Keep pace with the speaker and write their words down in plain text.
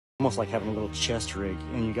Almost like having a little chest rig,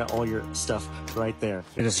 and you got all your stuff right there.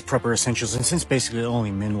 It is proper essentials, and since basically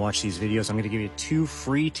only men watch these videos, I'm going to give you 2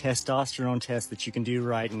 free testosterone tests that you can do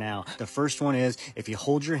right now. The first one is if you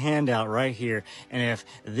hold your hand out right here, and if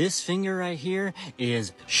this finger right here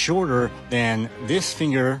is shorter than this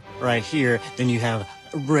finger right here, then you have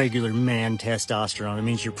regular man testosterone. It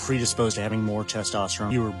means you're predisposed to having more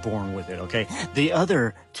testosterone. You were born with it, okay? The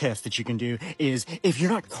other test that you can do is if you're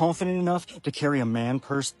not confident enough to carry a man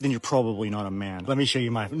purse, then you're probably not a man. Let me show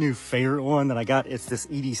you my new favorite one that I got. It's this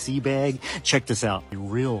EDC bag. Check this out. The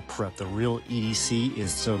real prep, the real EDC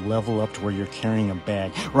is to level up to where you're carrying a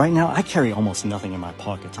bag. Right now, I carry almost nothing in my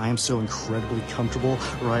pockets. I am so incredibly comfortable.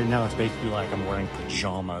 Right now, it's basically like I'm wearing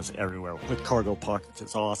pajamas everywhere with cargo pockets.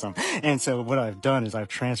 It's awesome. And so what I've done is I've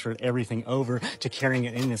transferred everything over to carrying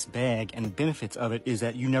it in this bag, and the benefits of it is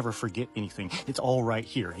that you never forget anything. It's all right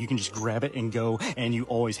here. You can just grab it and go, and you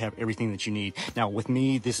always have everything that you need. Now with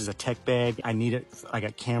me, this is a tech bag. I need it. I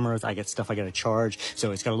got cameras, I got stuff I got to charge,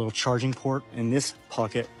 so it's got a little charging port in this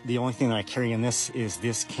pocket. The only thing that I carry in this is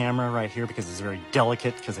this camera right here, because it's very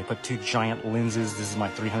delicate, because I put 2 giant lenses. This is my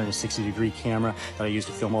 360-degree camera that I use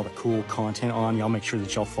to film all the cool content on. Y'all make sure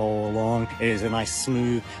that y'all follow along. It is a nice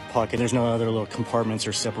smooth pocket. There's no other little compartments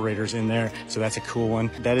or separators in there, so that's a cool one.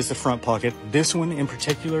 That is the front pocket. This one in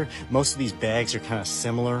particular, most of these bags are kind of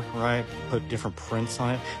similar, right? Put different prints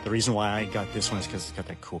on it. The reason why I got this one is because it's got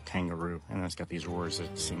that cool kangaroo, and it's got these words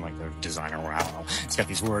that seem like they're designer. I don't know. It's got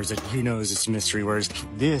these words that who knows, it's mystery words.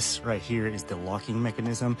 This right here is the locking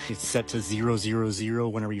mechanism. It's set to 000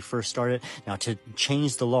 whenever you first start it. Now to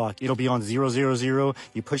change the lock, it'll be on 000.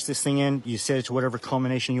 You push this thing in, you set it to whatever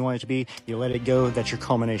combination you want it to be, you let it go, that's your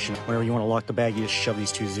combination. Whenever you want to lock the bag, you just shove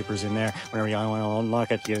these 2 zippers in there. Whenever you want to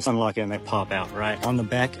unlock it, you just unlock it and they pop out, right? On the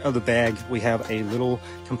back of the bag, we have a little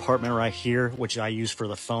compartment right here, which I use for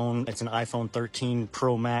the phone. It's an iPhone 13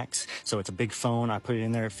 Pro Max, so it's a big phone. I put it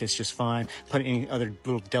in there, it fits just fine. Put any other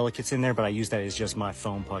little delicates in there, but I use that as just my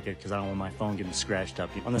phone pocket because I don't want my phone getting scratched up.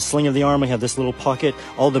 On the sling of the arm, we have this little pocket.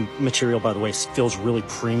 All the material, by the way, feels really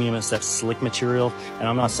premium. It's that slick material, and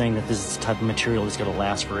I'm not saying that this is the type of material that's going to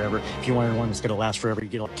last forever. If you wanted one that's going to last forever, you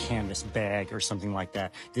get a canvas bag or something like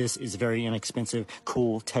that. This is a very inexpensive,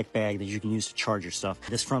 cool tech bag that you can use to charge your stuff.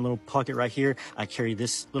 This front little pocket right here, I carry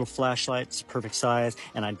this little flashlight. It's perfect size,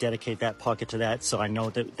 and I dedicate that pocket to that, so I know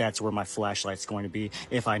that that's where my flashlight's going to be.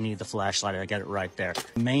 If I need the flashlight, I got it right there.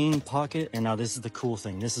 Main pocket, and now this is the cool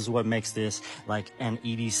thing. This is what makes this like an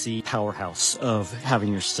EDC powerhouse of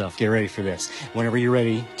having your stuff. Get ready for this. Whenever you're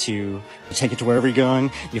ready to take it to wherever you're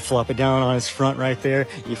going, you flop it down on its front right there,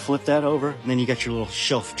 you flip that over, and then you got your little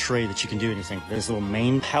shelf tray that you can do anything. There's a little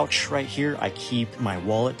main pouch right here. I keep my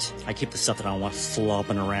wallet. I keep the stuff that I don't want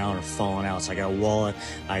flopping around or falling out. So I got a wallet.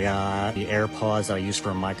 I got the AirPods that I use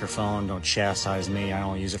for a microphone. Don't chastise me. I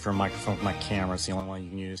don't use it for a microphone for my camera. It's the only one you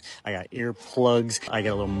can use. I got earplugs. I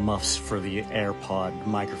got little muffs for the AirPod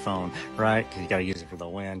microphone, right? Because you got to use it for the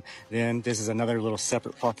wind. Then this is another little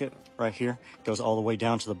separate pocket right here. It goes all the way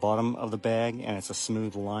down to the bottom of the bag, and it's a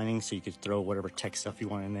smooth lining, so you could throw whatever tech stuff you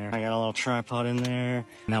want in there. I got a little tripod in there,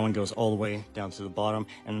 and that one goes all the way down to the bottom.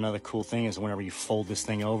 And another cool thing is whenever you fold this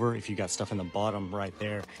thing over, if you got stuff in the bottom right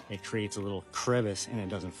there, it creates a little crevice and it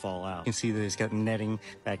doesn't fall out. You can see that it's got netting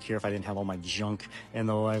back here if I didn't have all my junk in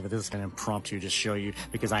the way, but this is an impromptu to show you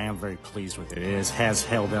because I am very pleased with it. It has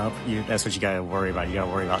held up. That's what you got to worry about. You got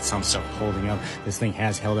to worry about some stuff holding up. This thing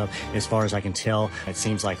has held up. As far as I can tell, it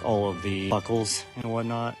seems like all of the buckles and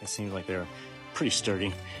whatnot, it seems like they're pretty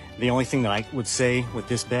sturdy. The only thing that I would say with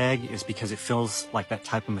this bag is because it feels like that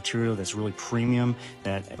type of material that's really premium,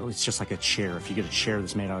 that it's just like a chair. If you get a chair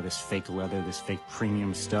that's made out of this fake leather, this fake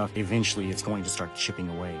premium stuff, eventually it's going to start chipping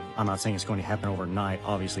away. I'm not saying it's going to happen overnight.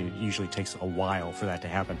 Obviously, it usually takes a while for that to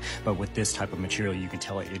happen. But with this type of material, you can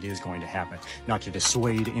tell it is going to happen. Not to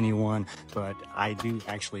dissuade anyone, but I do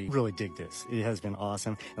actually really dig this. It has been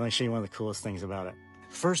awesome. And let me show you one of the coolest things about it.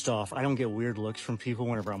 First off, I don't get weird looks from people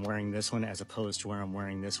whenever I'm wearing this one as opposed to where I'm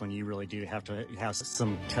wearing this one. You really do have to have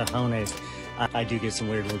some cojones. I do get some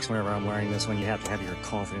weird looks whenever I'm wearing this one. You have to have your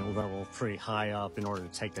confidence level pretty high up in order to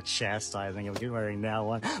take the chastising of wearing that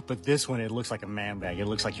one. But this one, it looks like a man bag. It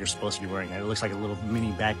looks like you're supposed to be wearing it. It looks like a little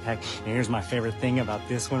mini backpack. And here's my favorite thing about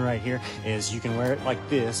this one right here is you can wear it like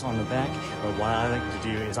this on the back. But what I like to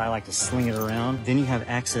do is I like to sling it around. Then you have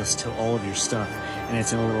access to all of your stuff. And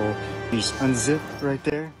it's in a little You just unzip right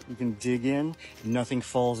there. You can dig in. Nothing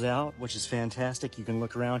falls out, which is fantastic. You can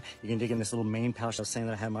look around. You can dig in this little main pouch. I was saying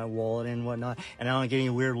that I had my wallet in and whatnot, and I don't get any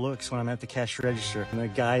weird looks when I'm at the cash register. And the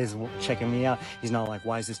guy is checking me out. He's not like,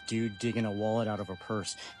 why is this dude digging a wallet out of a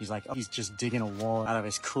purse? He's like, oh, he's just digging a wallet out of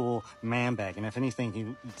his cool man bag. And if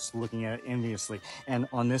anything, he's looking at it enviously. And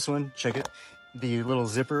on this one, check it. The little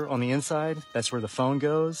zipper on the inside, that's where the phone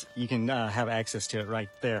goes. You can have access to it right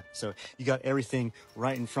there. So you got everything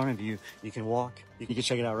right in front of you. You can walk. You can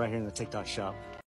check it out right here in the TikTok shop.